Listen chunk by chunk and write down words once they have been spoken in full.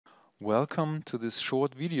Welcome to this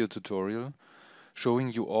short video tutorial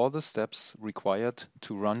showing you all the steps required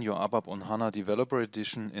to run your ABAP on HANA Developer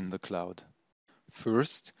Edition in the cloud.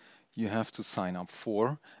 First, you have to sign up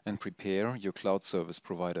for and prepare your cloud service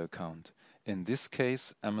provider account, in this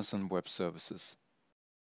case Amazon Web Services.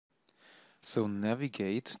 So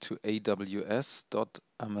navigate to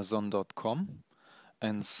aws.amazon.com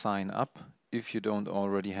and sign up if you don't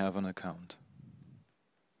already have an account.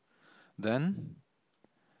 Then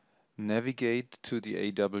navigate to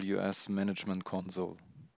the AWS Management Console.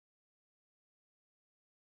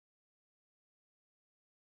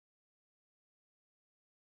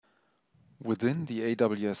 Within the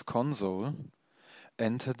AWS console,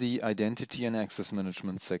 enter the Identity and Access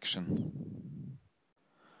Management section.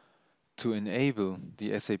 To enable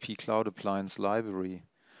the SAP Cloud Appliance Library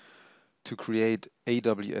to create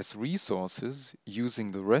AWS resources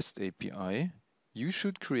using the REST API, you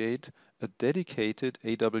should create a dedicated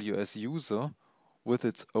AWS user with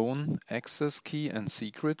its own access key and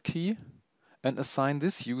secret key and assign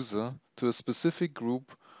this user to a specific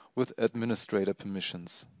group with administrator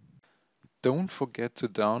permissions. Don't forget to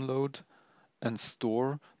download and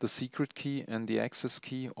store the secret key and the access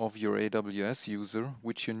key of your AWS user,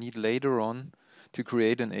 which you need later on to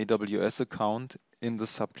create an AWS account in the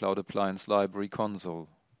SAP Cloud Appliance Library console.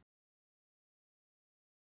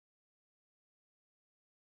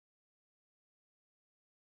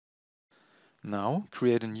 Now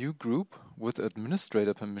create a new group with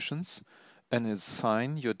administrator permissions and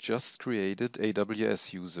assign your just created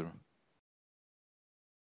AWS user.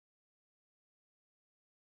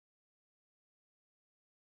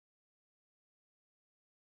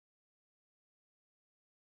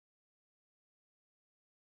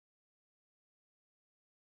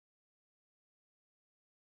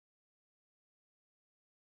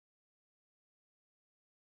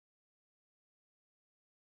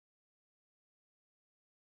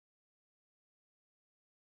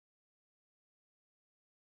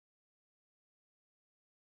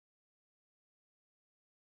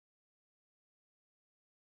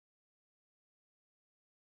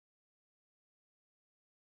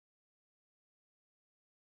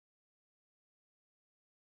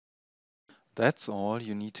 That's all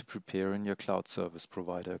you need to prepare in your cloud service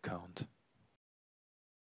provider account.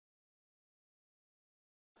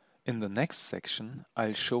 In the next section,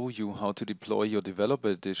 I'll show you how to deploy your Developer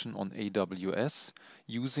Edition on AWS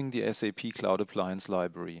using the SAP Cloud Appliance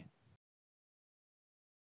Library.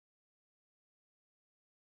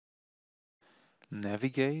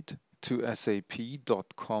 Navigate to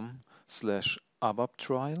sap.com/ABAP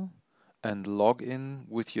trial and log in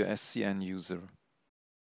with your SCN user.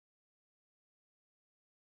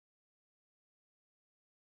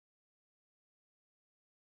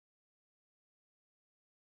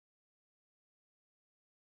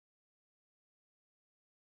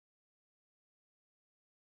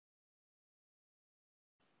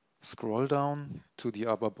 Scroll down to the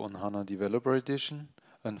ABAP on HANA Developer Edition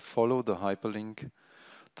and follow the hyperlink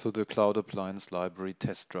to the Cloud Appliance Library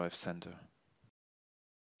Test Drive Center.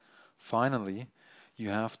 Finally, you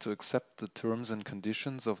have to accept the terms and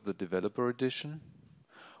conditions of the Developer Edition,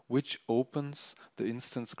 which opens the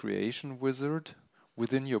instance creation wizard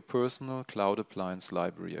within your personal Cloud Appliance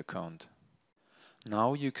Library account.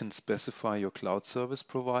 Now you can specify your cloud service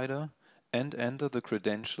provider and enter the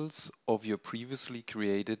credentials of your previously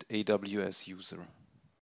created AWS user.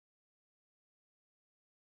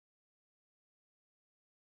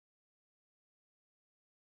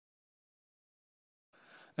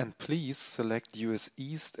 And please select US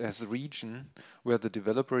East as a region where the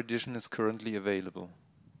Developer Edition is currently available.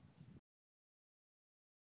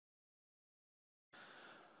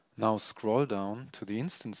 Now scroll down to the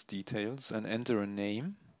instance details and enter a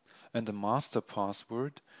name and a master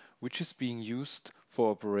password, which is being used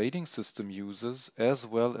for operating system users as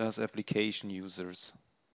well as application users.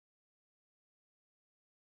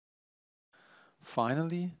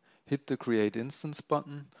 Finally, hit the Create Instance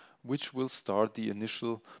button, which will start the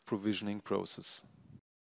initial provisioning process.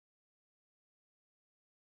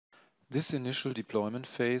 This initial deployment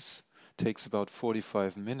phase takes about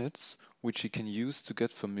 45 minutes, which you can use to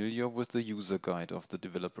get familiar with the user guide of the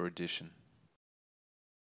Developer Edition.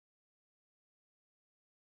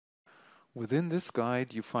 Within this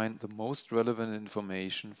guide, you find the most relevant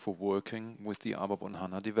information for working with the ABAP on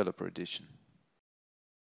HANA Developer Edition.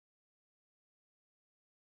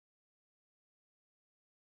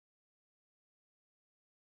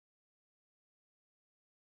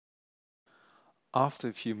 After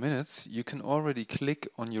a few minutes, you can already click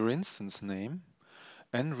on your instance name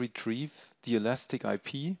and retrieve the elastic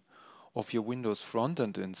IP of your Windows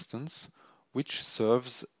front-end instance, which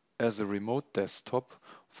serves as a remote desktop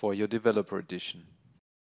for your developer edition.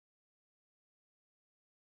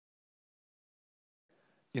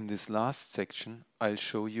 In this last section, I'll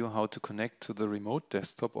show you how to connect to the remote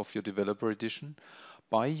desktop of your developer edition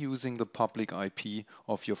by using the public IP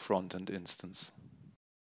of your front-end instance.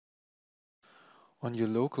 On your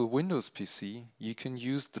local Windows PC, you can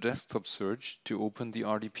use the desktop search to open the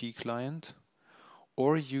RDP client,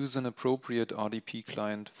 or use an appropriate RDP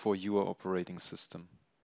client for your operating system.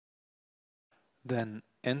 Then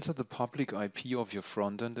enter the public IP of your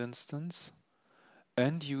front-end instance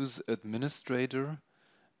and use administrator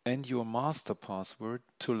and your master password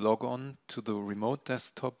to log on to the remote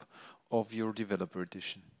desktop of your developer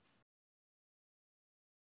edition.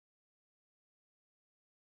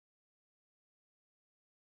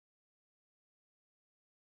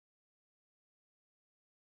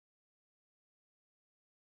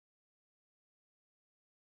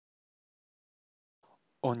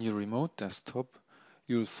 On your remote desktop,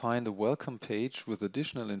 you'll find a welcome page with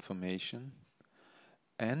additional information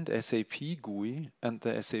and SAP GUI and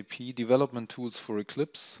the SAP development tools for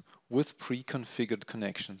Eclipse with pre-configured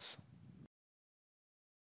connections.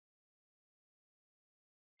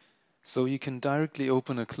 So you can directly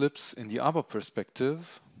open Eclipse in the ABAP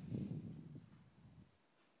perspective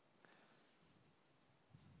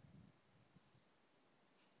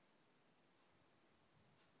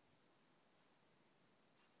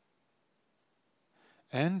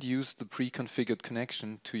and use the pre-configured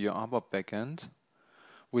connection to your ABAP backend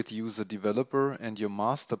with user developer and your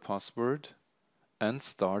master password and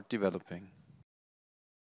start developing.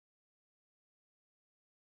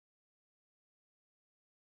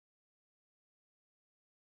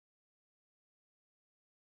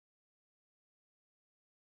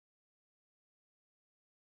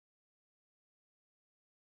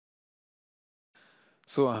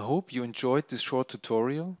 So I hope you enjoyed this short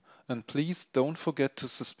tutorial, and please don't forget to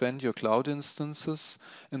suspend your cloud instances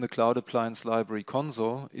in the Cloud Appliance Library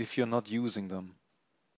console if you're not using them.